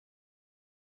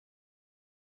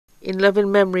in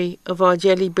loving memory of our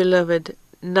dearly beloved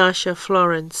Natia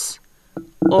Florence,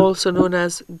 also known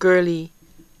as Girlie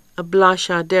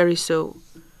Ablasha Deriso,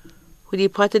 who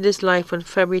departed this life on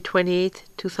February 28,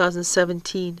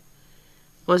 2017,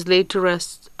 was laid to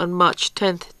rest on March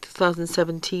 10,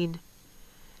 2017.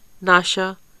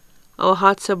 Nasha, our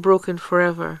hearts are broken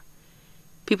forever.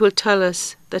 People tell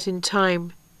us that in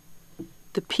time,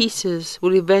 the pieces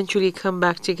will eventually come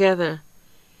back together.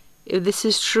 If this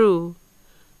is true,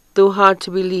 though hard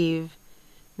to believe,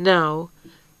 now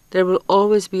there will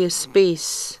always be a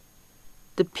space,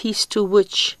 the piece to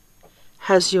which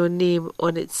has your name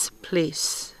on its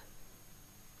place.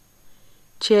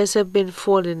 Tears have been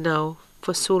falling now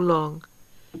for so long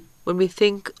when we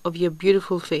think of your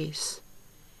beautiful face.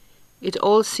 It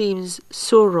all seems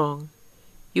so wrong.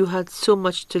 You had so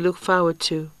much to look forward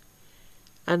to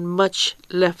and much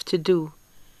left to do,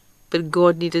 but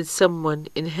God needed someone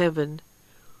in heaven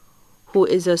who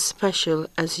is as special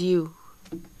as you.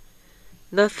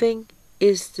 Nothing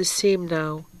is the same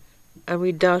now, and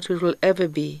we doubt it will ever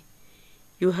be.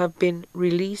 You have been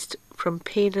released from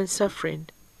pain and suffering.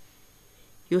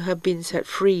 You have been set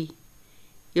free.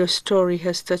 Your story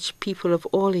has touched people of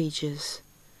all ages.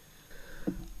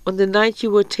 On the night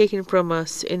you were taken from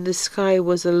us, in the sky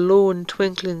was a lone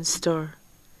twinkling star.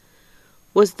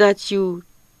 Was that you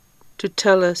to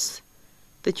tell us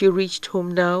that you reached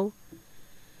home now?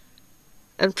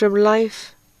 And from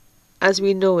life as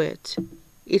we know it,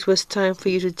 it was time for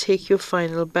you to take your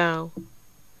final bow.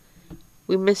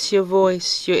 We miss your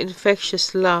voice, your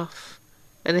infectious laugh,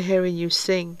 and hearing you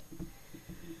sing.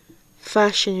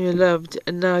 Fashion you loved,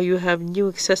 and now you have new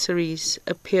accessories,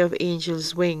 a pair of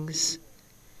angel's wings.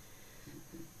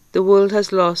 The world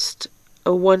has lost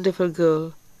a wonderful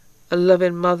girl, a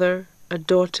loving mother, a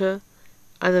daughter,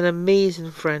 and an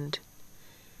amazing friend.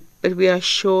 But we are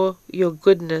sure your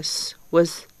goodness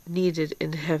was needed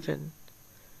in heaven.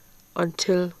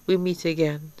 Until we meet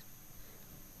again,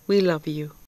 we love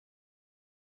you.